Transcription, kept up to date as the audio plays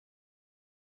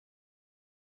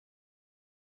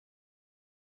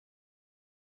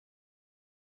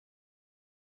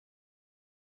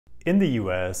In the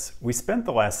US, we spent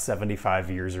the last 75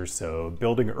 years or so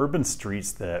building urban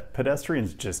streets that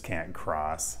pedestrians just can't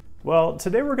cross. Well,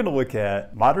 today we're going to look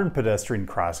at modern pedestrian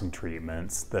crossing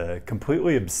treatments, the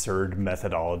completely absurd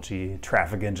methodology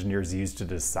traffic engineers use to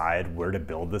decide where to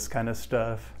build this kind of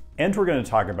stuff. And we're going to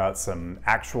talk about some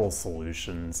actual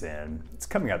solutions, and it's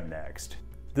coming up next.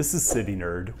 This is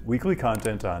CityNerd, weekly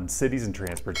content on cities and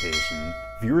transportation.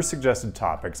 Viewer-suggested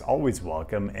topics always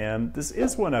welcome, and this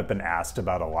is one I've been asked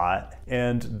about a lot,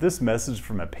 and this message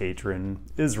from a patron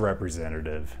is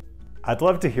representative. I'd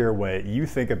love to hear what you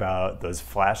think about those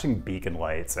flashing beacon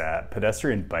lights at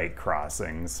pedestrian bike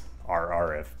crossings,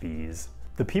 RRFBs.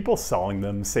 The people selling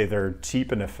them say they're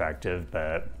cheap and effective,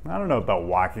 but I don't know about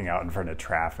walking out in front of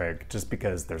traffic just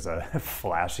because there's a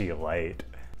flashy light.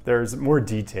 There's more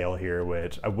detail here,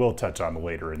 which I will touch on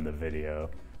later in the video.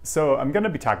 So I'm going to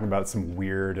be talking about some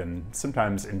weird and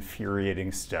sometimes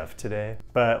infuriating stuff today,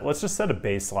 but let's just set a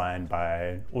baseline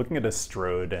by looking at a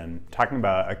strode and talking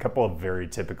about a couple of very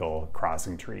typical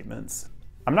crossing treatments.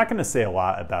 I'm not going to say a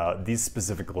lot about these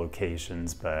specific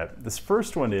locations, but this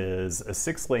first one is a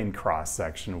 6-lane cross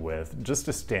section with just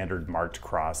a standard marked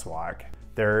crosswalk.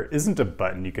 There isn't a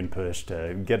button you can push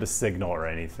to get a signal or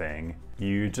anything.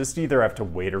 You just either have to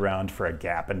wait around for a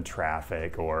gap in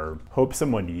traffic or hope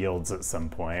someone yields at some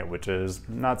point, which is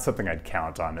not something I'd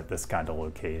count on at this kind of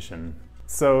location.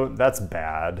 So that's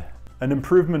bad. An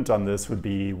improvement on this would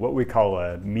be what we call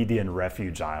a median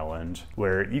refuge island,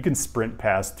 where you can sprint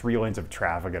past 3 lanes of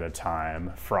traffic at a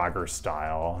time, Frogger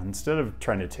style, instead of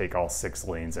trying to take all 6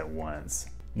 lanes at once.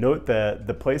 Note that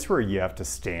the place where you have to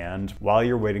stand while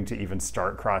you're waiting to even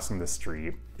start crossing the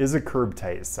street is a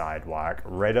curb-tight sidewalk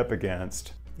right up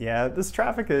against, yeah, this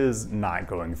traffic is not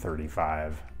going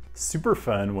 35. Super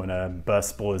fun when a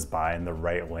bus blows by in the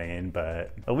right lane,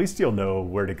 but at least you'll know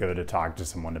where to go to talk to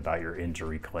someone about your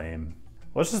injury claim.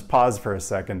 Let's just pause for a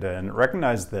second and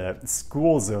recognize that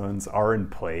school zones are in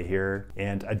play here,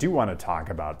 and I do want to talk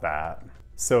about that.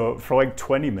 So for like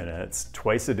 20 minutes,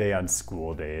 twice a day on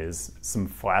school days, some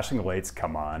flashing lights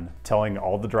come on, telling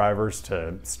all the drivers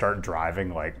to start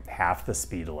driving like half the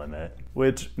speed limit,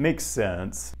 which makes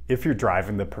sense. If you're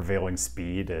driving the prevailing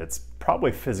speed, it's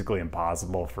probably physically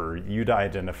impossible for you to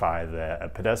identify that a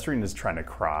pedestrian is trying to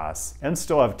cross and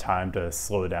still have time to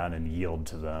slow down and yield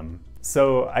to them.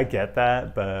 So I get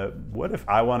that, but what if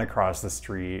I want to cross the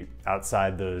street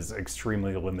outside those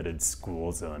extremely limited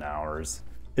school zone hours?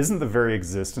 Isn't the very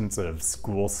existence of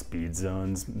school speed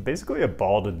zones basically a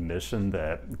bald admission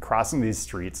that crossing these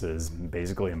streets is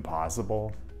basically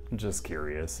impossible? I'm just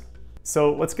curious.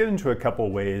 So let's get into a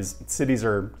couple ways cities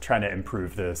are trying to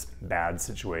improve this bad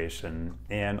situation,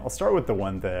 and I'll start with the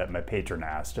one that my patron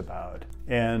asked about.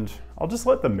 And I'll just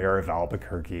let the mayor of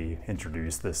Albuquerque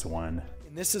introduce this one.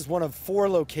 And this is one of 4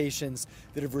 locations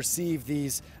that have received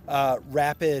these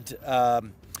rapid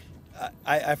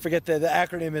I forget the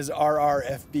acronym is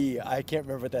RRFB. I can't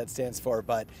remember what that stands for,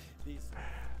 but these...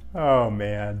 Oh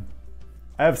man.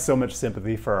 I have so much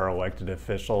sympathy for our elected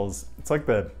officials. It's like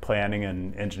the planning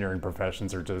and engineering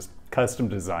professions are just custom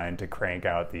designed to crank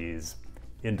out these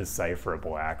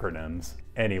indecipherable acronyms.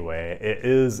 Anyway, it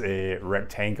is a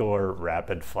rectangular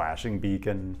rapid flashing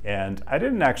beacon, and I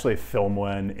didn't actually film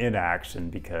one in action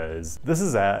because this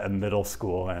is at a middle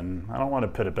school and I don't want to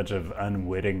put a bunch of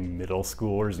unwitting middle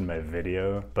schoolers in my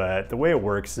video, but the way it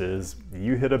works is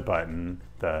you hit a button,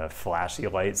 the flashy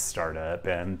lights start up,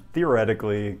 and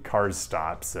theoretically cars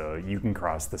stop so you can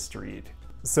cross the street.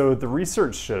 So the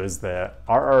research shows that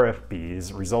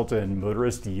RRFBs result in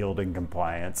motorist yielding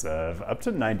compliance of up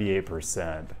to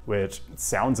 98%, which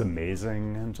sounds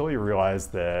amazing until you realize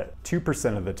that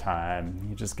 2% of the time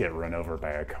you just get run over by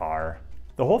a car.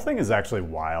 The whole thing is actually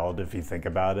wild if you think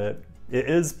about it. It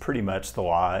is pretty much the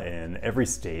law in every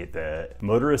state that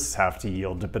motorists have to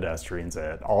yield to pedestrians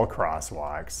at all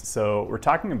crosswalks. So we're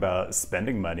talking about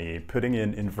spending money, putting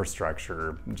in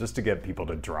infrastructure just to get people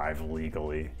to drive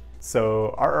legally.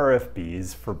 So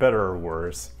RRFBs, for better or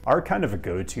worse, are kind of a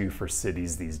go-to for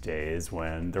cities these days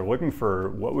when they're looking for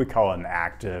what we call an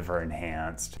active or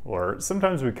enhanced, or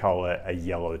sometimes we call it a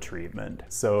yellow treatment.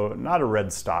 So not a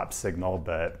red stop signal,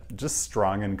 but just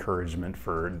strong encouragement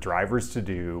for drivers to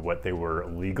do what they were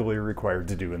legally required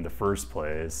to do in the first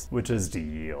place, which is to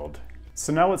yield.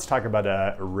 So now let's talk about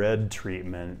a red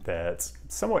treatment that's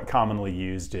somewhat commonly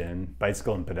used in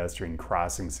bicycle and pedestrian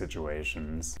crossing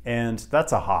situations, and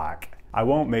that's a hawk. I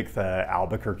won't make the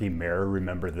Albuquerque mayor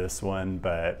remember this one,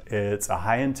 but it's a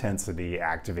high-intensity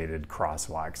activated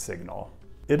crosswalk signal.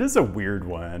 It is a weird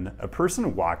one. A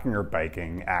person walking or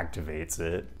biking activates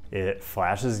it. It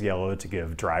flashes yellow to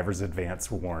give drivers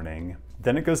advance warning,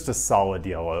 Then it goes to solid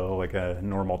yellow, like a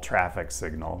normal traffic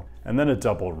signal, and then a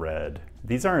double red.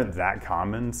 These aren't that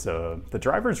common, so the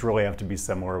drivers really have to be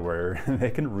somewhere where they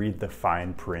can read the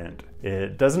fine print.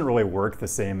 It doesn't really work the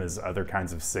same as other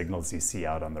kinds of signals you see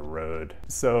out on the road.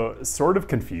 So sort of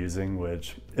confusing,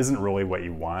 which isn't really what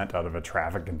you want out of a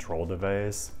traffic control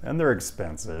device. And they're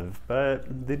expensive,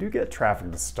 but they do get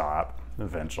traffic to stop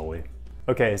eventually.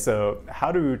 Okay, so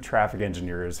how do traffic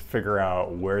engineers figure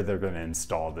out where they're going to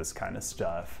install this kind of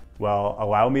stuff? Well,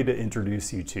 allow me to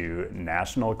introduce you to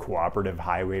National Cooperative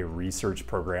Highway Research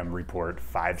Program Report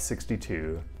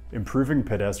 562, Improving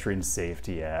Pedestrian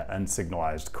Safety at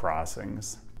Unsignalized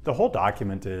Crossings. The whole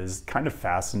document is kind of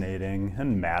fascinating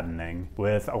and maddening,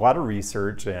 with a lot of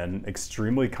research and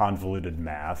extremely convoluted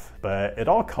math, but it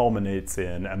all culminates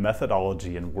in a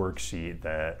methodology and worksheet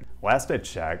that, last I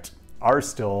checked, are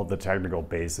still the technical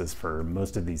basis for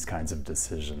most of these kinds of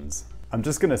decisions. I'm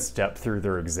just going to step through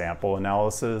their example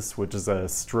analysis, which is a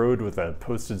strode with a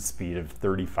posted speed of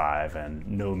 35 and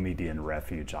no median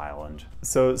refuge island.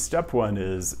 So step one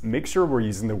is make sure we're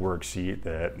using the worksheet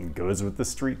that goes with the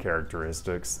street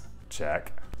characteristics.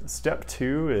 Check. Step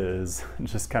two is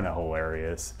just kind of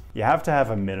hilarious. You have to have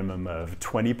a minimum of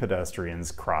 20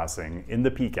 pedestrians crossing in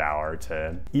the peak hour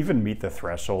to even meet the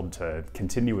threshold to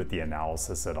continue with the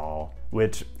analysis at all,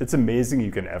 which it's amazing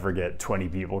you can ever get 20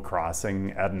 people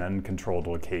crossing at an uncontrolled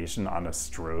location on a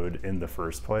strode in the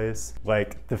first place.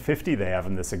 Like, the 50 they have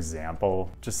in this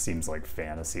example just seems like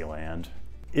fantasy land.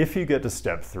 If you get to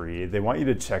step three, they want you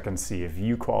to check and see if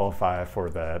you qualify for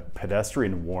the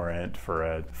pedestrian warrant for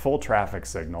a full traffic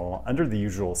signal under the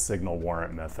usual signal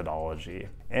warrant methodology.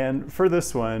 And for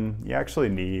this one, you actually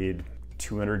need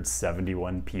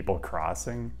 271 people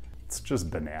crossing. It's just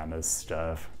bananas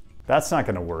stuff. That's not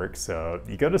going to work, so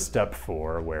you go to step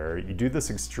four, where you do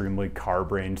this extremely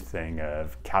car-brained thing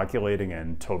of calculating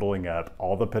and totaling up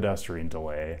all the pedestrian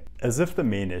delay, as if the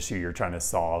main issue you're trying to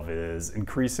solve is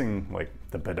increasing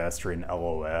the pedestrian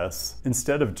LOS,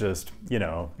 instead of just,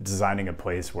 designing a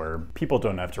place where people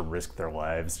don't have to risk their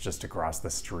lives just to cross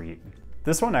the street.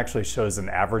 This one actually shows an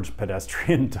average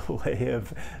pedestrian delay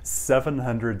of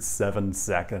 707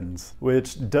 seconds,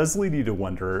 which does lead you to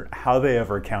wonder how they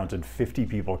ever counted 50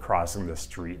 people crossing the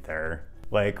street there.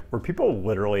 Were people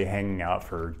literally hanging out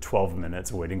for 12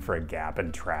 minutes waiting for a gap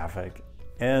in traffic?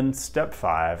 And step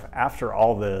five, after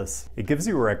all this, it gives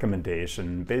you a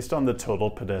recommendation based on the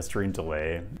total pedestrian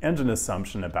delay and an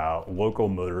assumption about local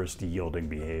motorist yielding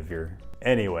behavior.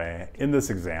 Anyway, in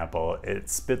this example, it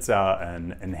spits out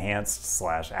an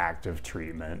enhanced/active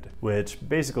treatment, which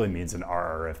basically means an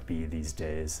RRFB these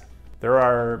days. There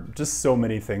are just so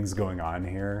many things going on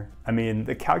here. I mean,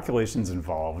 the calculations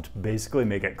involved basically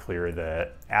make it clear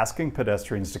that asking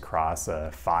pedestrians to cross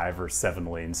a 5 or 7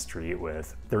 lane street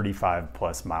with 35+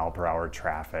 mph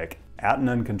traffic at an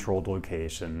uncontrolled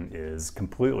location is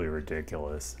completely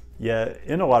ridiculous. Yet,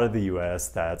 in a lot of the US,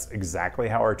 that's exactly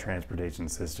how our transportation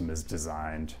system is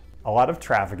designed. A lot of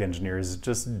traffic engineers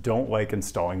just don't like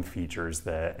installing features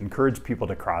that encourage people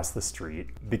to cross the street,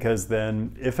 because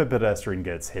then if a pedestrian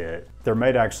gets hit, there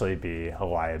might actually be a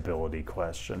liability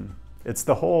question. It's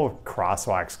the whole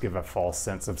crosswalks give a false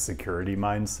sense of security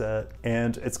mindset,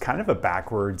 and it's kind of a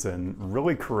backwards and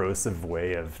really corrosive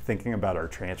way of thinking about our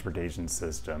transportation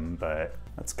system, but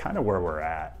that's kind of where we're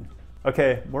at.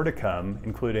 Okay, more to come,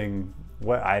 including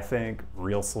what I think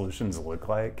real solutions look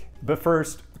like. But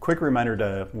first, quick reminder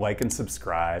to like and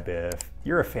subscribe if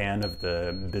you're a fan of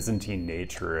the Byzantine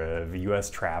nature of US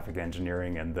traffic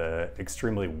engineering and the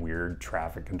extremely weird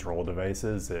traffic control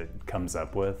devices it comes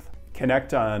up with.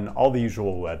 Connect on all the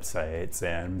usual websites,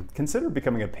 and consider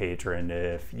becoming a patron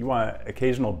if you want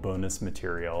occasional bonus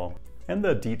material and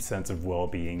the deep sense of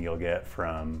well-being you'll get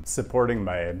from supporting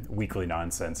my weekly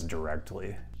nonsense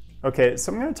directly. Okay,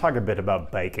 so I'm going to talk a bit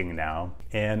about biking now,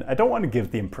 and I don't want to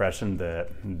give the impression that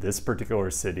this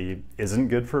particular city isn't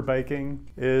good for biking.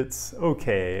 It's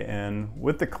okay, and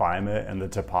with the climate and the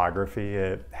topography,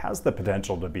 it has the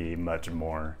potential to be much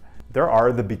more. There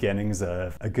are the beginnings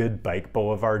of a good bike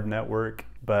boulevard network,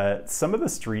 but some of the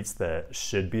streets that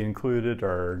should be included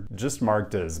are just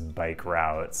marked as bike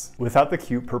routes, without the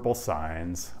cute purple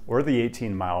signs or the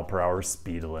 18 mph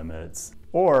speed limits,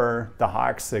 or the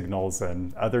hawk signals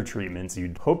and other treatments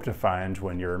you'd hope to find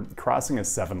when you're crossing a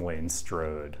 7-lane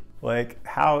strode.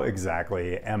 How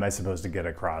exactly am I supposed to get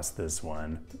across this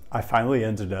one? I finally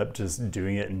ended up just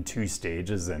doing it in 2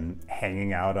 stages and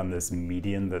hanging out on this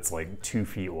median that's 2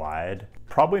 feet wide.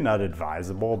 Probably not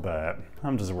advisable, but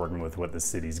I'm just working with what the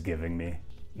city's giving me.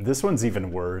 This one's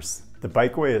even worse. The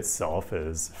bikeway itself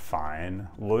is fine,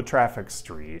 low traffic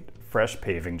street, fresh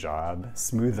paving job,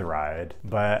 smooth ride,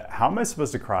 but how am I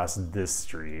supposed to cross this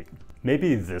street?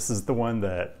 Maybe this is the one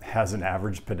that has an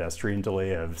average pedestrian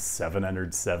delay of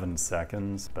 707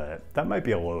 seconds, but that might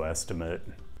be a low estimate.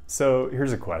 So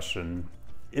here's a question.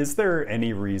 Is there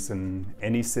any reason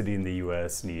any city in the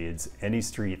US needs any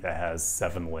street that has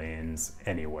 7 lanes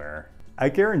anywhere? I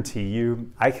guarantee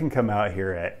you, I can come out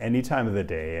here at any time of the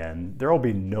day and there will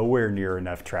be nowhere near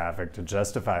enough traffic to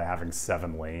justify having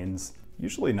 7 lanes,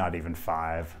 usually not even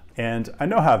 5. And I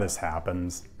know how this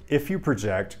happens. If you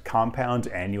project compound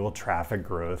annual traffic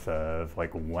growth of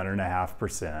like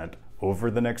 1.5%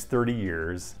 over the next 30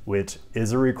 years, which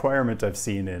is a requirement I've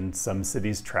seen in some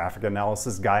cities' traffic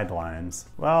analysis guidelines,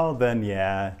 well then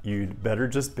yeah, you'd better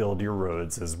just build your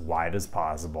roads as wide as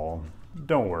possible.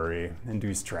 Don't worry,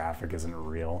 induced traffic isn't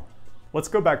real. Let's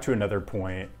go back to another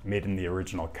point made in the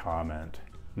original comment.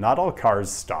 Not all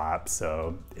cars stop,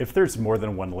 so if there's more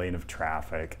than 1 lane of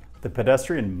traffic, the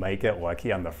pedestrian might get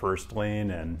lucky on the first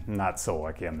lane and not so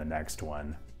lucky on the next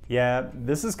one. Yeah,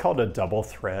 this is called a double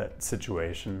threat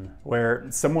situation, where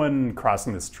someone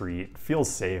crossing the street feels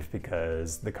safe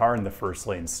because the car in the first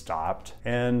lane stopped,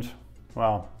 and,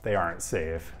 well, they aren't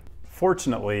safe.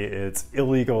 Fortunately, it's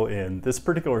illegal in this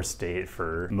particular state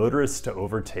for motorists to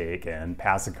overtake and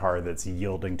pass a car that's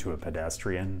yielding to a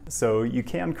pedestrian. So you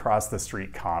can cross the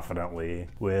street confidently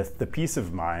with the peace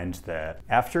of mind that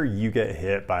after you get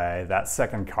hit by that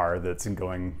second car that's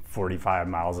going 45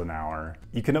 miles an hour,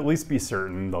 you can at least be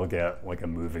certain they'll get like a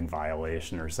moving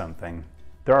violation or something.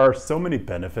 There are so many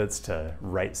benefits to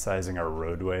right-sizing our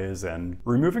roadways, and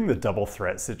removing the double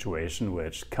threat situation,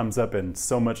 which comes up in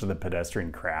so much of the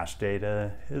pedestrian crash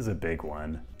data, is a big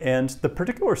one. And the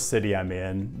particular city I'm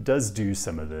in does do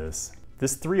some of this.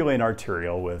 This 3-lane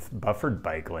arterial with buffered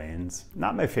bike lanes,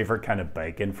 not my favorite kind of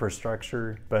bike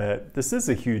infrastructure, but this is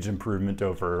a huge improvement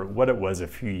over what it was a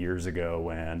few years ago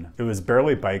when it was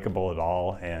barely bikeable at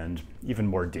all and even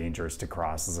more dangerous to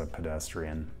cross as a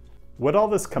pedestrian. What all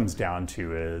this comes down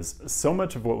to is so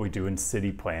much of what we do in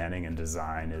city planning and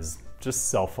design is just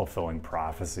self-fulfilling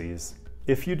prophecies.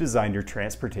 If you design your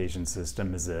transportation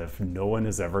system as if no one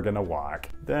is ever going to walk,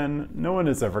 then no one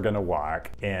is ever going to walk,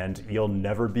 and you'll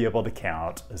never be able to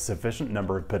count a sufficient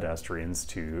number of pedestrians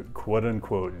to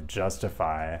quote-unquote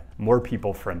justify more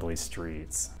people-friendly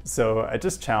streets. So I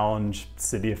just challenge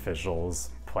city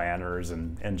officials, planners,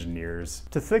 and engineers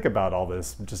to think about all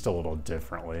this just a little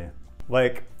differently.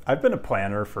 Like, I've been a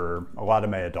planner for a lot of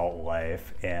my adult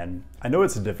life, and I know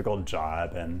it's a difficult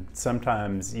job, and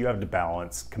sometimes you have to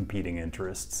balance competing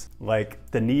interests. Like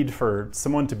the need for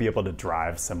someone to be able to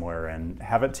drive somewhere and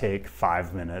have it take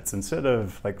 5 minutes instead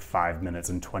of like 5 minutes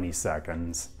and 20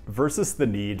 seconds, versus the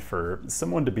need for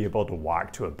someone to be able to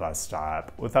walk to a bus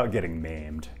stop without getting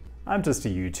maimed. I'm just a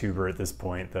YouTuber at this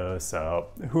point though, so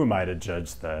who am I to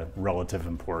judge the relative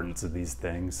importance of these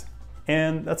things?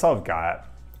 And that's all I've got.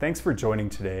 Thanks for joining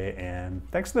today, and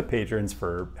thanks to the patrons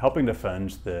for helping to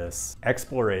fund this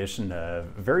exploration of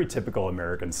very typical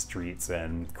American streets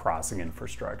and crossing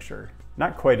infrastructure.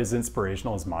 Not quite as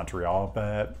inspirational as Montreal,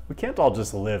 but we can't all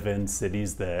just live in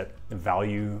cities that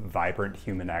value vibrant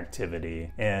human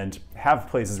activity and have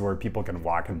places where people can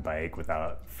walk and bike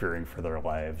without fearing for their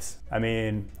lives. I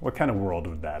mean, what kind of world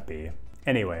would that be?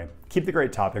 Anyway, keep the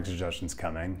great topic suggestions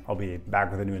coming. I'll be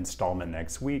back with a new installment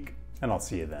next week, and I'll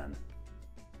see you then.